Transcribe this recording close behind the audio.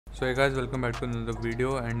So hey guys, welcome back to another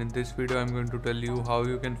video, and in this video I'm going to tell you how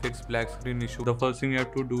you can fix black screen issue. The first thing you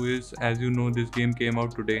have to do is, as you know, this game came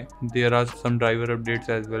out today. There are some driver updates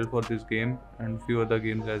as well for this game and few other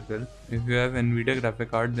games as well. If you have Nvidia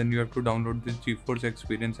graphic card, then you have to download this GeForce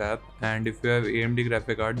Experience app, and if you have AMD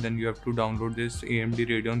graphic card, then you have to download this AMD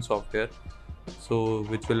Radeon software, so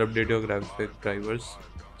which will update your graphic drivers.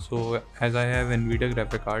 So as I have Nvidia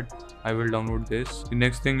graphic card, I will download this. The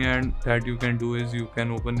next thing that you can do is you can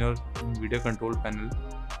open your Nvidia control panel.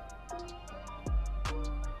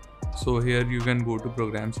 So here you can go to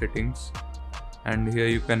program settings, and here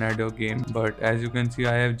you can add your game. But as you can see,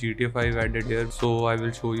 I have GTA 5 added here, so I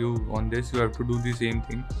will show you on this. You have to do the same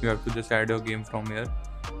thing. You have to just add your game from here.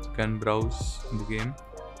 You can browse the game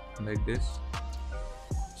like this.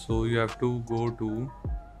 So you have to go to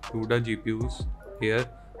the GPUs here.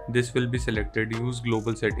 This will be selected, use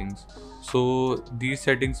global settings. So these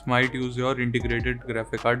settings might use your integrated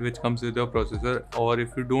graphic card which comes with your processor, or if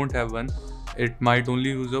you don't have one, it might only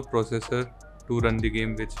use your processor to run the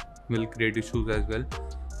game, which will create issues as well.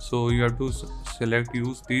 So you have to select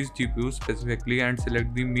use these GPUs specifically and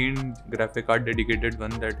select the main graphic card dedicated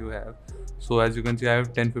one that you have. So as you can see, I have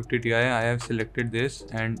 1050 Ti. I have selected this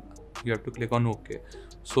and you have to click on OK.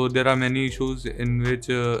 So there are many issues in which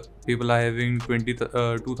people are having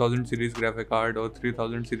 2000 series graphic card or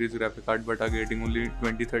 3000 series graphic card but are getting only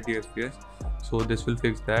 20-30 fps. So this will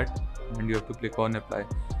fix that, and you have to click on apply.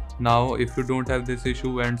 Now if you don't have this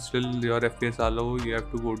issue and still your fps are low, you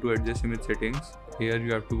have to go to adjust image settings. Here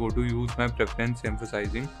you have to go to use my preference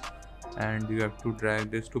emphasizing, and you have to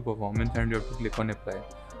drag this to performance and you have to click on apply.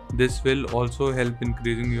 This will also help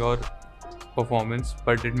increasing your performance,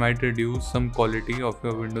 but it might reduce some quality of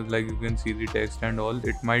your windows, like you can see the text and all.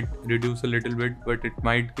 It might reduce a little bit, but it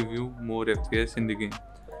might give you more fps in the game.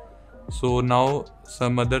 So now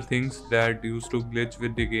some other things that used to glitch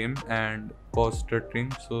with the game and cause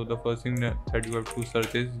stuttering. So the first thing that you have to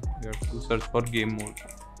search is, you have to search for game mode.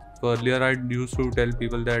 So earlier I used to tell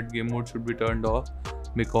people that game mode should be turned off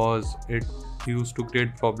because it used to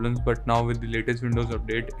create problems, but now with the latest Windows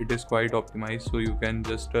update it is quite optimized, so you can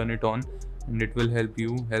just turn it on and it will help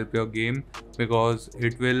your game, because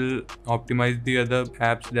it will optimize the other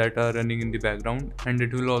apps that are running in the background, and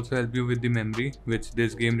it will also help you with the memory, which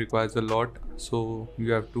this game requires a lot, so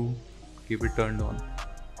you have to keep it turned on.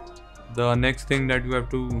 The next thing that you have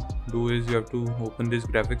to do is you have to open this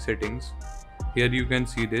graphic settings. Here you can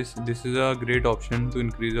see this is a great option to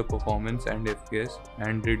increase your performance and fps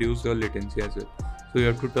and reduce your latency as well. So you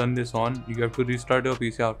have to turn this on. You have to restart your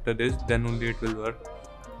PC after this, then only it will work.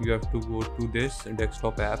 You have to go to this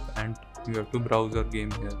desktop app and you have to browse your game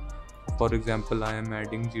here. For example, I am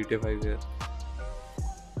adding GTA 5 here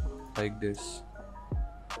like this.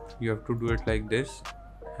 You have to do it like this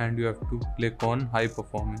and you have to click on high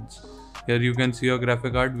performance. Here you can see your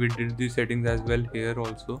graphic card. We did the settings as well here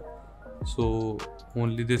also, so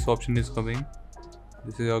only this option is coming.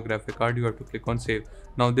 This is your graphic card. You have to click on save.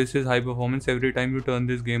 Now this is high performance. Every time you turn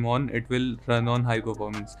this game on, it will run on high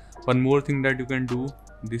performance. One more thing that you can do,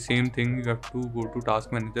 the same thing, you have to go to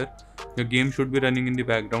task manager. Your game should be running in the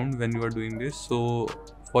background when you are doing this. So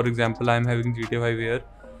for example, I am having GTA 5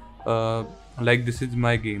 here, like this is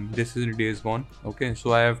my game, this is Days Gone. Okay,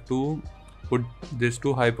 so I have to put this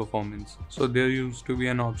to high performance. So there used to be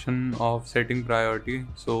an option of setting priority,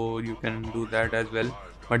 so you can do that as well,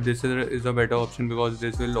 but this is a better option because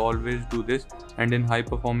this will always do this. And in high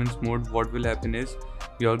performance mode, what will happen is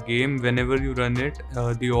your game, whenever you run it,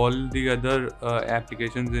 all the other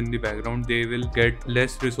applications in the background, they will get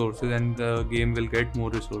less resources and the game will get more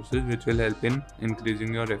resources, which will help in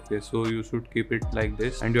increasing your fps. So you should keep it like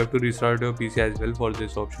this, and you have to restart your PC as well for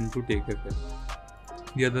this option to take effect.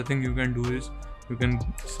 The other thing you can do is you can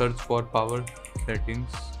search for power settings.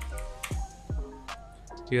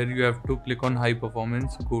 Here you have to click on high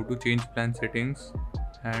performance, go to change plan settings,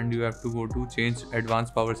 and you have to go to change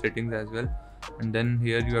advanced power settings as well. And then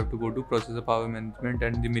here you have to go to processor power management,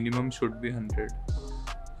 and the minimum should be 100.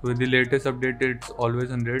 So with the latest update it's always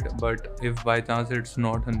 100, but if by chance it's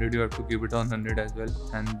not 100, you have to keep it on 100 as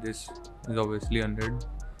well, and this is obviously 100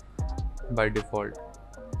 by default.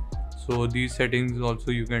 So these settings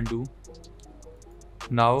also you can do.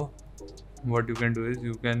 Now what you can do is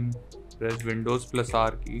you can press Windows plus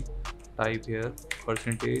R key, type here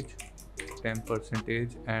percentage,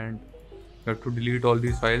 10%, and you have to delete all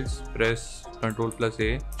these files. Press Ctrl plus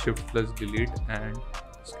A, Shift plus delete, and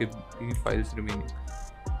skip the files remaining.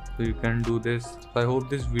 So you can do this. I hope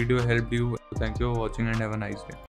this video helped you. Thank you for watching and have a nice day.